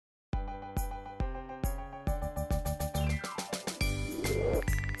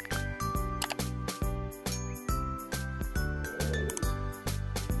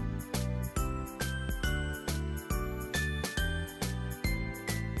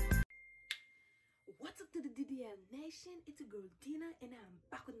DDL Nation, it's your girl Dina, and I'm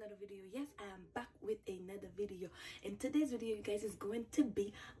back with another video. Yes, I am back with another video. In today's video, you guys, is going to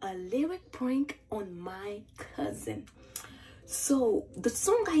be a lyric prank on my cousin. So the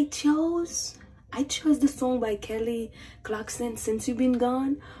song I chose the song by Kelly Clarkson, Since You've Been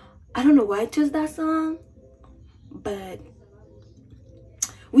Gone. I don't know why I chose that song, but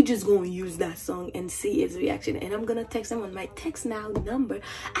we just gonna use that song and see his reaction. And I'm gonna text him on my text now number.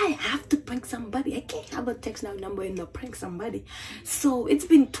 I have to prank somebody. I can't have a text now number and not prank somebody. So it's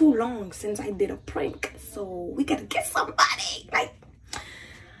been too long since I did a prank, so we gotta get somebody. Like,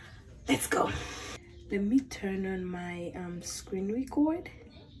 let's go. Let me turn on my screen record.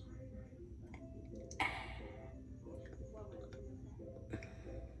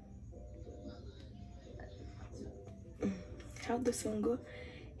 How'd the song go?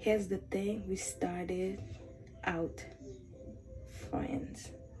 Here's the thing, we started out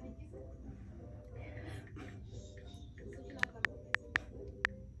friends.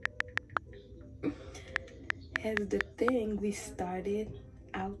 Here's the thing, we started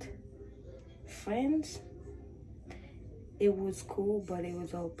out friends. It was cool, but it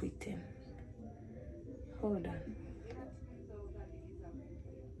was all pretend. Hold on.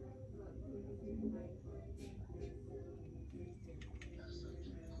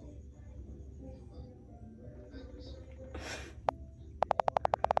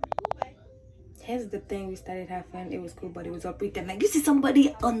 Here's the thing, we started having, it was cool, but it was all pretend. Like, you see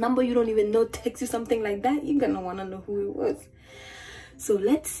somebody, a number you don't even know, text you something like that, you're gonna wanna know who it was. So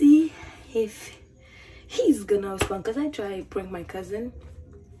let's see if he's gonna respond, because I tried to prank my cousin.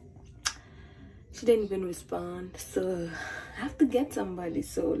 She didn't even respond, so I have to get somebody.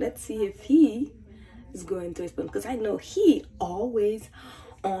 So let's see if he is going to respond, because I know he always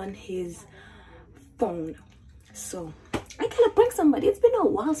on his phone. So I gotta prank somebody. It's been a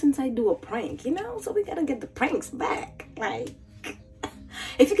while since I do a prank, you know, so we gotta get the pranks back. Like,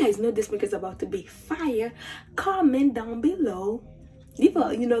 if you guys know this prank is about to be fire, comment down below. Leave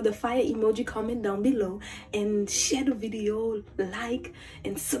a, you know, the fire emoji, comment down below, and share the video, like,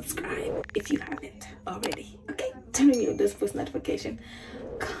 and subscribe if you haven't already. Okay, turn on this post notification.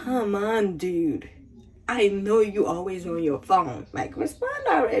 Come on, dude, I know you always on your phone. Like, respond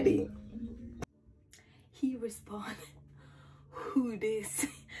already. He responded, who this?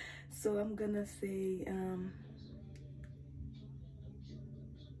 So I'm gonna say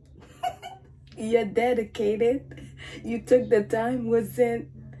you're dedicated, you took the time, wasn't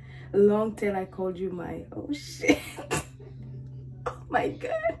long till I called you my, oh shit. Oh my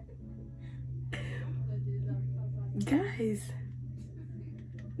god, guys,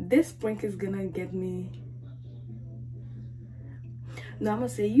 this prank is gonna get me. No, I'm gonna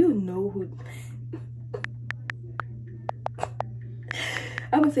say, you know who.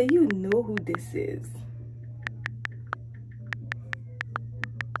 I'm gonna say, you know who this is.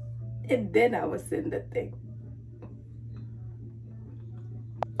 And then I was in the thing.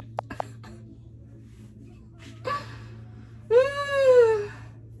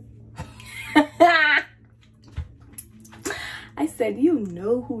 I said, you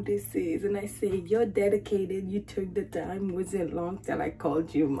know who this is. And I said, you're dedicated, you took the time, wasn't long till I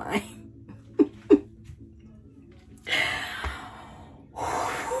called you mine.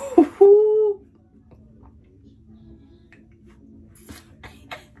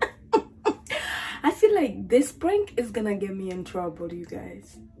 Like, this prank is gonna get me in trouble, you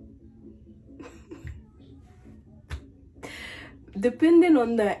guys. Depending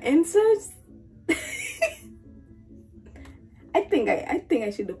on the answers, I think I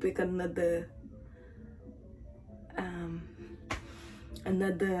should have picked another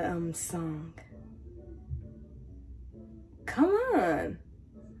song. Come on.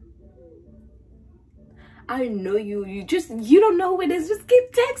 I know you don't know what it is. Just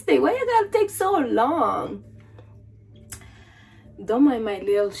keep texting. Why you gotta take so long? Don't mind my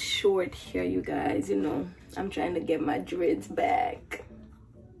little short here, you guys. You know, I'm trying to get my dreads back.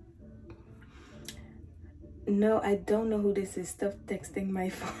 No, I don't know who this is. Stop texting my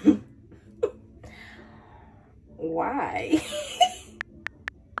phone. Why?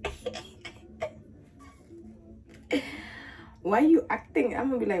 Why are you acting? I'm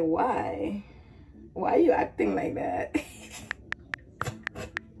gonna be like, why? Why are you acting like that?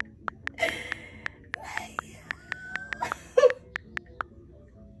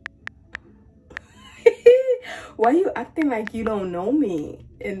 Why are you acting like you don't know me?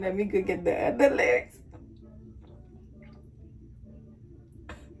 And let me go get the other lyrics.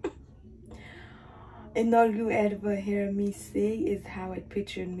 And all you ever hear me say is how I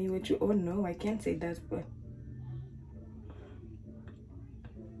pictured me with you. Oh no, I can't say that,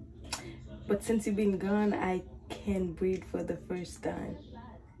 but since you've been gone, I can't breathe for the first time.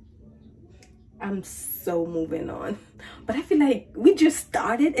 I'm so moving on. But I feel like we just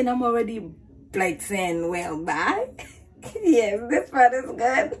started and I'm already like saying, well, bye. Yes, this part is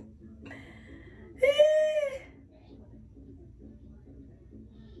good.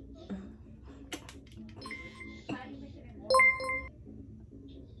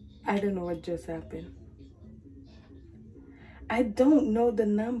 I don't know what just happened. I don't know the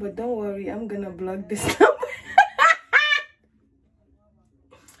number. Don't worry, I'm gonna block this number.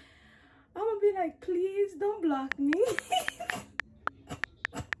 I'm gonna be like, please don't block me.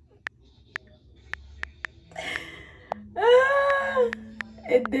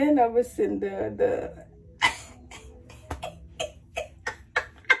 And then I was in the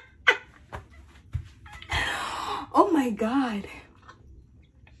oh my God,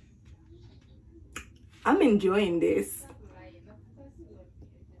 I'm enjoying this.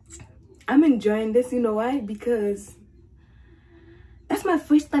 I'm enjoying this. You know why? Because that's my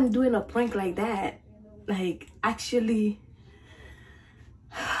first time doing a prank like that. Like, actually.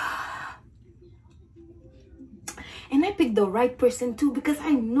 And I picked the right person too, because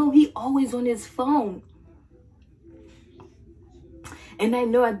I know he always on his phone. And I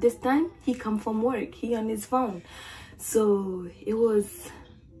know at this time he come from work. He on his phone. So it was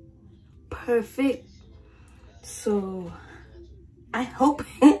perfect. So I hope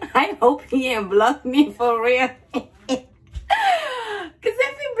he ain't blocked me for real. Cause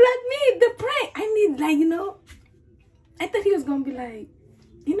if he blocked me, the prank, I need, like, you know, I thought he was gonna be like,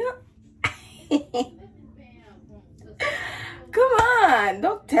 you know. Come on,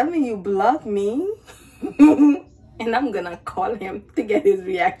 don't tell me you blocked me. And I'm gonna call him to get his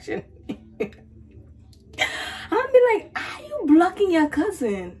reaction. I'll be like, are you blocking your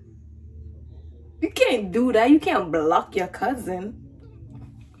cousin? You can't do that. You can't block your cousin.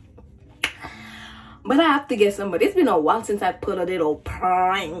 But I have to get somebody. It's been a while since I put a little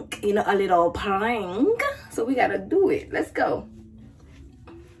prank. You know, a little prank. So we gotta do it. Let's go.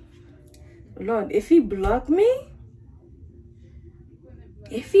 Lord, if he blocked me,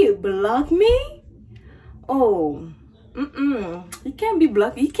 oh, he can't be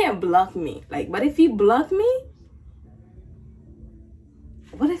blocked. He can't block me. Like, but if he blocked me,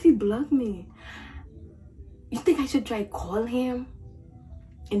 what if he blocked me? You think I should try call him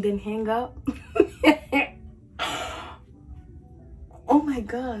and then hang up? Oh my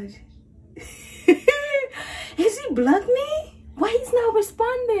gosh. Has he blocked me? Why he's not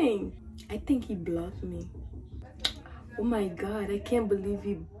responding? I think he blocked me. Oh my God, I can't believe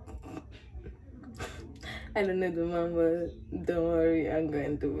he... I don't know the number. Don't worry, I'm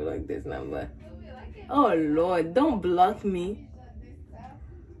going to block this number. Oh Lord, don't block me.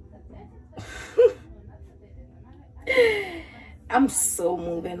 I'm so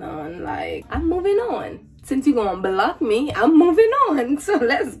moving on. Like, I'm moving on. Since you're gonna block me, I'm moving on. So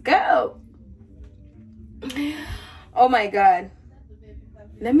let's go. Oh my God.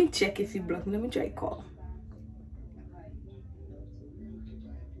 Let me check if he blocked me. Let me try call.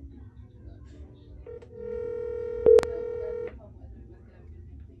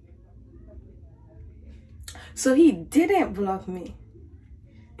 So he didn't block me.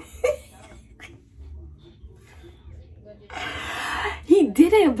 He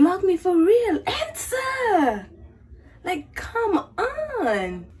didn't block me for real. Answer. Like, come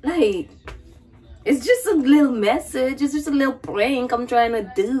on. Like, it's just a little message. It's just a little prank I'm trying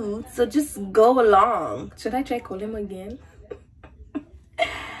to do. So just go along. Should I try call him again?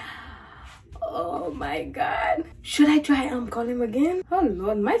 Oh my God. Should I try call him again? Oh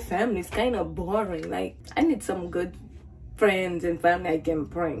Lord, my family's kind of boring. Like, I need some good friends and family I can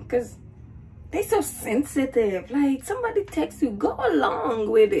prank. Because they so sensitive. Like, somebody texts you, go along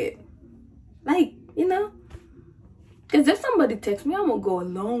with it. Like, you know. Because if somebody texts me, I'm going to go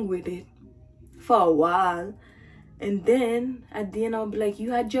along with it for a while. And then, at the end, I'll be like,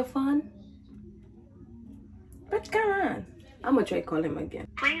 you had your fun? But come on. I'm going to try call him again.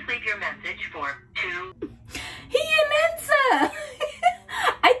 Please leave your message for 2. He didn't answer.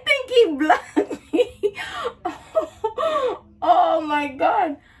 I think he blocked me. Oh my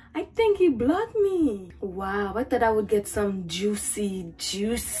God. I think he blocked me. Wow, I thought I would get some juicy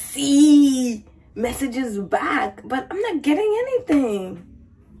messages back, but I'm not getting anything.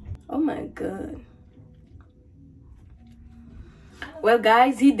 Oh my God. Well,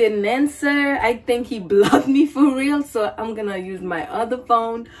 guys, he didn't answer. I think he blocked me for real, so I'm gonna use my other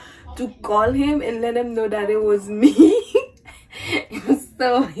phone to call him and let him know that it was me.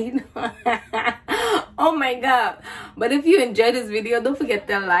 So, you know. Oh my God. But if you enjoyed this video, don't forget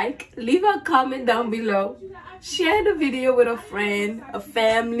to like, leave a comment down below, share the video with a friend, a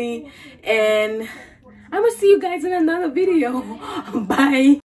family, and I'm gonna see you guys in another video.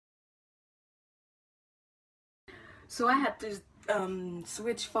 Bye. So I had to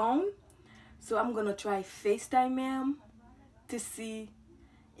switch phone. So I'm gonna try FaceTime him to see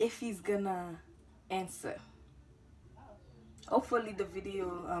if he's gonna answer. Hopefully the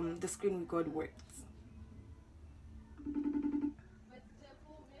video, the screen record works.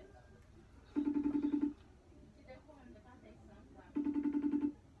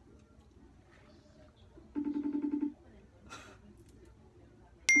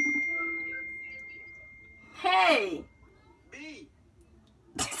 Hey! B.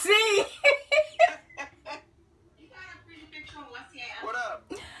 See? What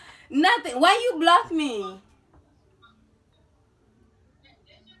up? Nothing. Why you block me?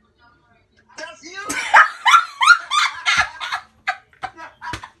 That's you?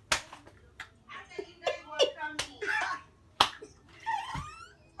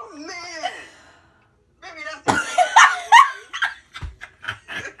 Oh, man. Baby, that's the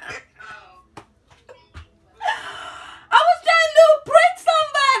I was trying to prank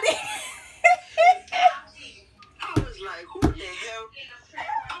somebody. I was like, who the hell?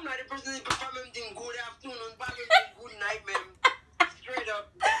 I'm not the person that perform anything good afternoon, but good night, man. Straight up.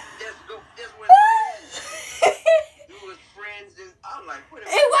 Let's go. That's what it is. You was friends, and I'm like, what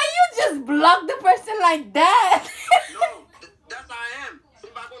Hey, why you just block the person like that? No, that's how I am.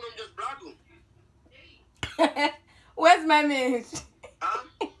 If I go to just block him. Where's my message? Huh?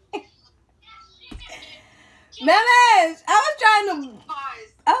 Message! I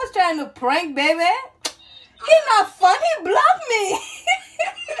was trying to prank, baby. He not fun. He blocked me.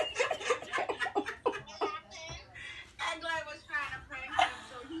 Edlyne was trying to prank him,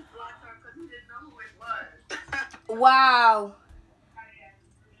 so he blocked her because he didn't know who it was. Wow.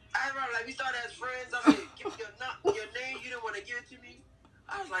 I remember, like, we started as friends. I was like, give me your name. You didn't want to give it to me.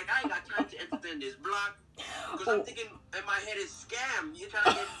 I was like, I ain't got time to entertain this block. Because I'm thinking in my head it's scam. You're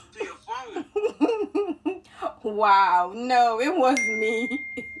trying to get to your phone. Wow. No, it was me.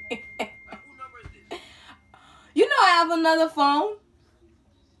 Like, who number is this? You know I have another phone.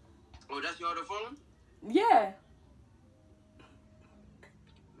 Oh, that's your other phone? Yeah.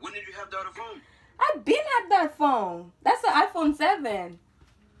 When did you have the other phone? I've been at that phone. That's an iPhone 7.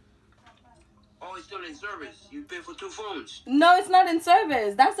 Oh, it's still in service. You pay for 2 phones. No, it's not in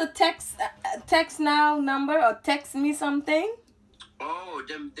service. That's a text now number or text me something. Oh,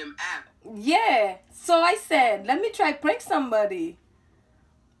 them app. Yeah. So I said, let me try prank somebody.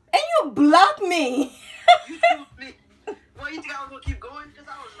 And you blocked me. You told me. Well, you think I was going to keep going? Because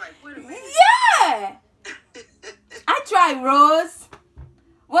I was like, wait a minute. Yeah. I tried Rose.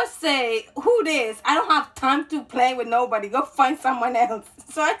 What say? Who this? I don't have time to play with nobody. Go find someone else.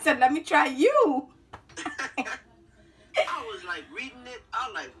 So I said, let me try you. I was like reading it. I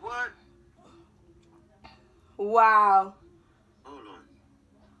was like, what? Wow. Hold on.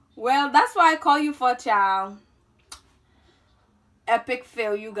 Well, that's why I call you for child. Epic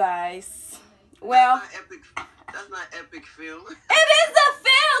fail, you guys. Well, That's not epic film. it is a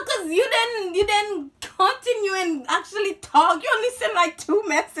fail because you didn't continue and actually talk. You only sent like 2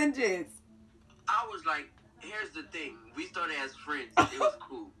 messages. I was like, here's the thing. We started as friends. It was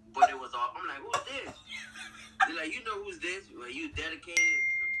cool. But it was all, I'm like, who's this? They're like, you know who's this? Well, you dedicated. It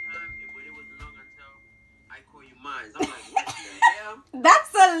took time. But it wasn't long until I call you mine. I'm like, what the hell?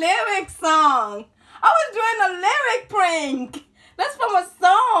 That's a lyric song. I was doing a lyric prank. That's from a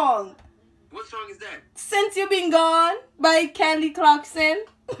song. What song is that? Since You've Been Gone by Kelly Clarkson.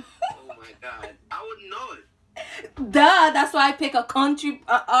 Oh my God. I wouldn't know it. Duh, that's why I pick a country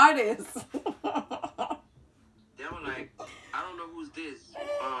artist. They were like, I don't know who's this.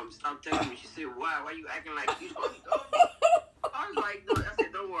 Stop texting me. She said, why? Why you acting like you don't know? I was like, no. I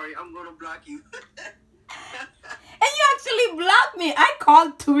said, don't worry. I'm going to block you. And you actually blocked me. I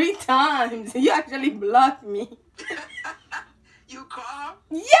called 3 times. You actually blocked me. You call?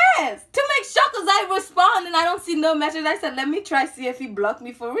 Yes, to make sure, because I respond and I don't see no message. I said, let me try see if he blocked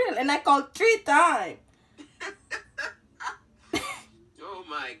me for real. And I called 3 times. Oh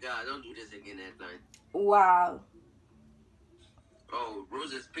my God, don't do this again, Edlyne. Wow. Oh,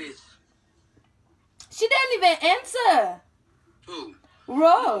 Rose is pissed. She didn't even answer. Who?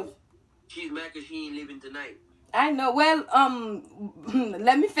 Rose. She's mad because she ain't leaving tonight. I know. Well,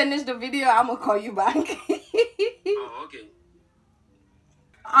 let me finish the video. I'm going to call you back. Oh, okay.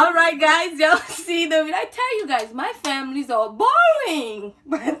 All right, guys, y'all see the video. I tell you guys, my family's all boring.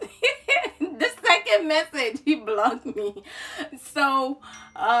 But the second message, he blocked me. So,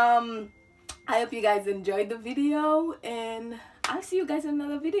 I hope you guys enjoyed the video, and I'll see you guys in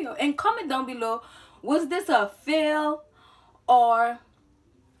another video. And comment down below, was this a fail or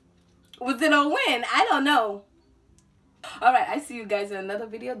Was it a win? I don't know. Alright, I see you guys in another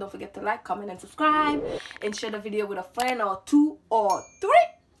video. Don't forget to like, comment, and subscribe. And share the video with a friend or 2 or 3.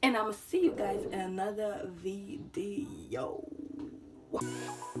 And I'm going to see you guys in another video.